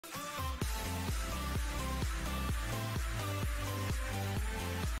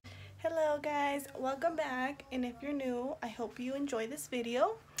Hello guys, welcome back, and if you're new, I hope you enjoy this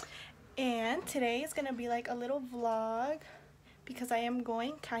video. And today is gonna be like a little vlog because I am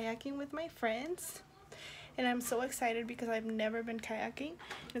going kayaking with my friends, and I'm so excited because I've never been kayaking.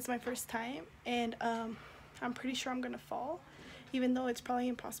 It's my first time, and I'm pretty sure I'm gonna fall, even though it's probably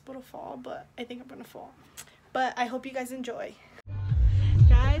impossible to fall, but I think I'm gonna fall. But I hope you guys enjoy.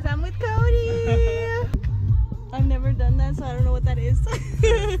 Guys, I'm with Cody. I've never done that, so I don't know what that is.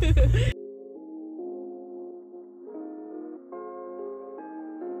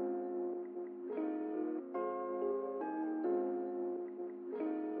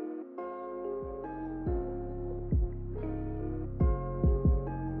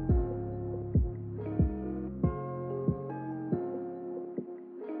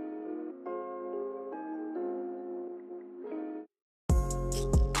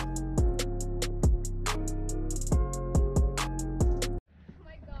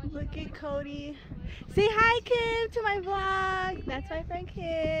 Look at Cody. Say hi, Kim, to my vlog. That's my friend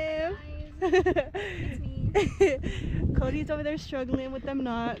Kim. It's me. Cody's over there struggling with them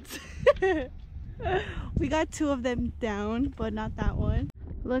knots. We got 2 of them down, but not that one.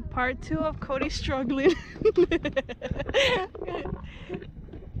 Look, part 2 of Cody struggling.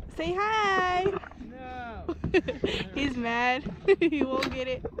 Say hi. No. He's mad. He won't get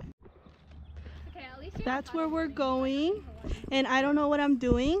it. Okay, at least That's where we're going, and I don't know what I'm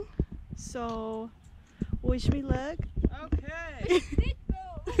doing, so wish me luck. Okay.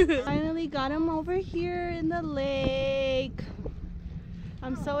 Finally got him over here in the lake.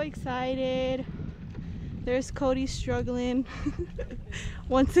 I'm so excited. There's Cody struggling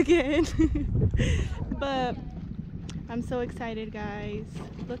once again. But I'm so excited, guys.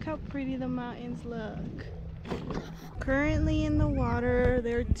 Look how pretty the mountains look. Currently in the water,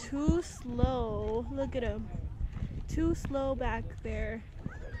 they're too slow. Look at them. Too slow back there.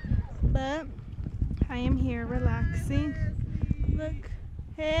 But I am here relaxing. Look.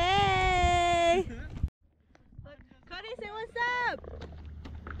 Hey! Look, Cody, say what's up!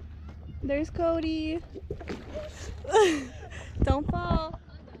 There's Cody. Don't fall.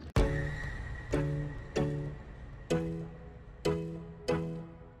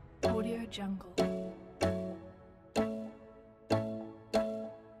 Audio Jungle.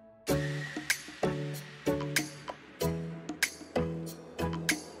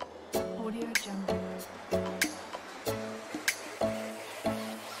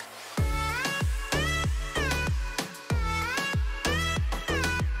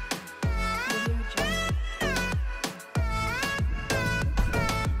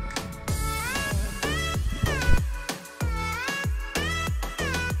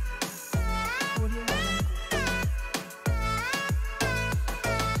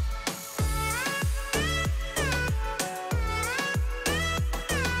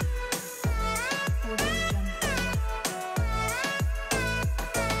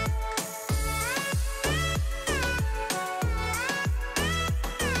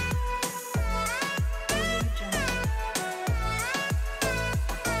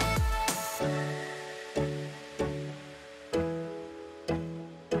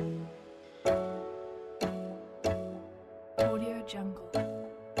 Jungle.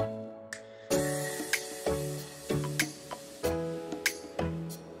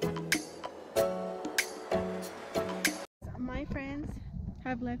 My friends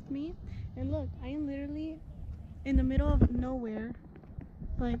have left me, and look, I am literally in the middle of nowhere,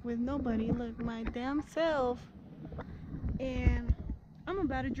 like with nobody. Look, my damn self, and I'm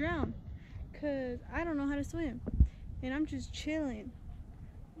about to drown because I don't know how to swim, and I'm just chilling.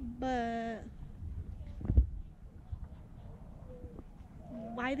 But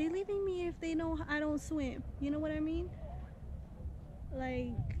why are they leaving me if they know I don't swim? You know what I mean?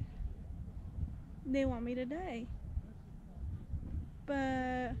 Like, they want me to die.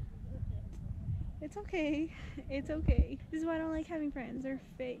 But it's okay. It's okay. This is why I don't like having friends. They're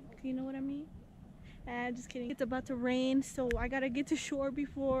fake. You know what I mean? Just kidding. It's about to rain, so I gotta get to shore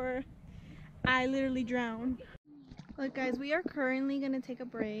before I literally drown. Look, guys, we are currently gonna take a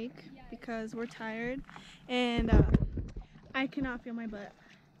break because we're tired, and I cannot feel my butt.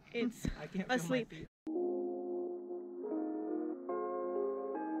 It's asleep.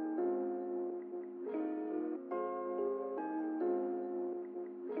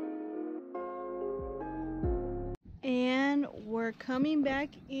 And we're coming back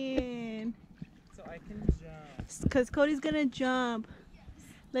in. So I can jump. Because Cody's gonna jump.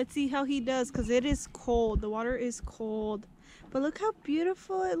 Let's see how he does, because it is cold. The water is cold. But look how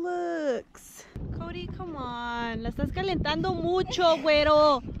beautiful it looks. Cody, come on. La estás calentando mucho,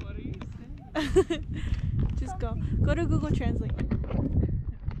 güero. What are you saying? Just go. Go to Google Translate.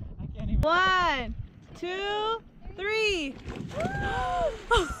 I can't even. 1, 2, 3.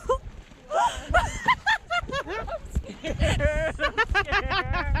 Is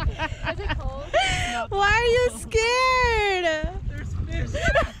it cold? Why are you scared? There's fish.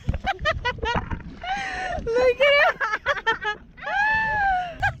 Look at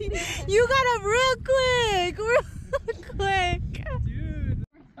it. You got up real quick. Real quick. Dude.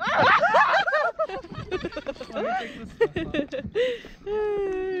 Let me take this stuff off.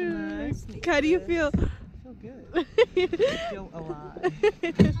 How do you feel? I feel good. I feel alive.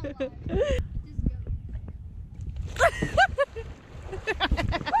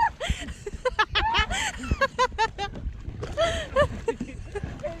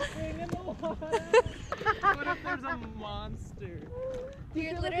 What if there's a monster?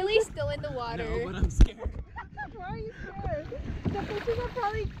 You're literally still in the water. No, but I'm scared. Why are you scared? The fishes are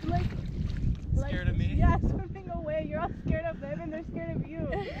probably like Scared of me? Yeah, swimming away. You're all scared of them and they're scared of you.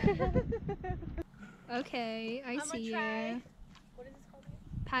 Okay, I see you. What is this called?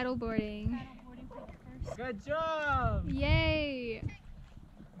 Paddle boarding. Good job. Yay!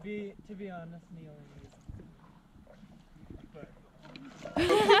 To be honest, kneeling is. But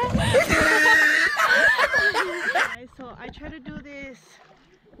So I try to do this.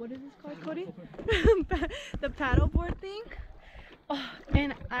 What is this called, Cody? The paddleboard thing. Oh,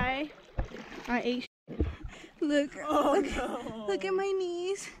 and I ate. Look, look at my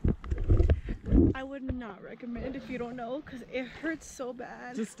knees. I would not recommend if you don't know, because it hurts so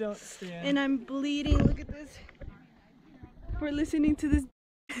bad. just don't stand. And I'm bleeding. Look at this. We're listening to this.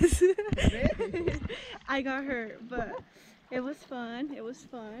 I got hurt, but it was fun. It was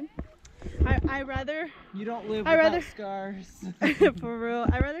fun. I rather. You don't live I without rather- scars. For real,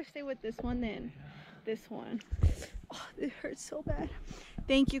 I'd rather stay with this one than this one. Oh, it hurts so bad.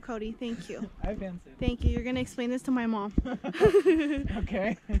 Thank you, Cody. Thank you. I fancy. Thank you. You're gonna explain this to my mom.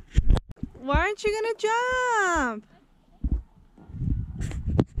 Okay. Why aren't you gonna jump?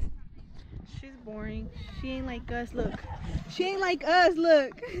 She's boring. She ain't like us. Look. She ain't like us.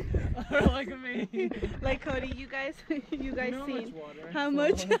 Look. Like me. Like Cody, you guys You know seen how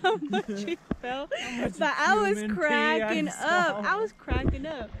much water I how filled? much he fell. much But I was human pee cracking I up. saw. I was cracking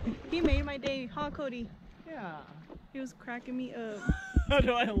up. He made my day, huh, Cody? Yeah. He was cracking me up. How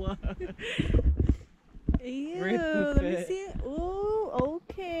do I look? Ew, Rate the let me fit. see. Ooh,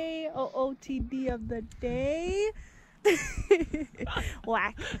 okay. OOTD of the day.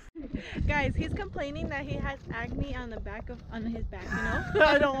 Whack. Guys, he's complaining that he has acne on his back, you know?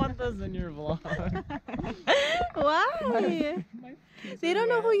 I don't want this in your vlog. Why? They don't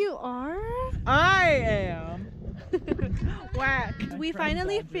know who you are. I am. Whack. My We friend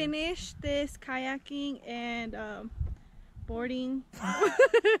finally Badger. finished this kayaking and boarding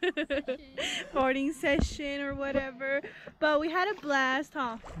session or whatever, but we had a blast,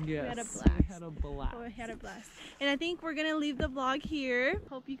 huh? Yes. We had a blast. We had a blast. Oh, we had a blast. And I think we're gonna leave the vlog here.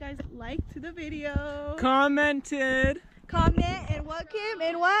 Hope you guys liked the video. Commented. Comment and what, Kim?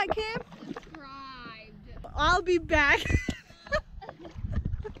 And what, Kim? Subscribed. I'll be back.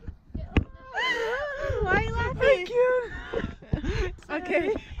 Why are you laughing?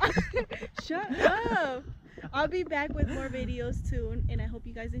 Okay. Shut up. I'll be back with more videos soon, and I hope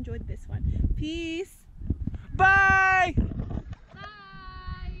you guys enjoyed this one. Peace. Bye.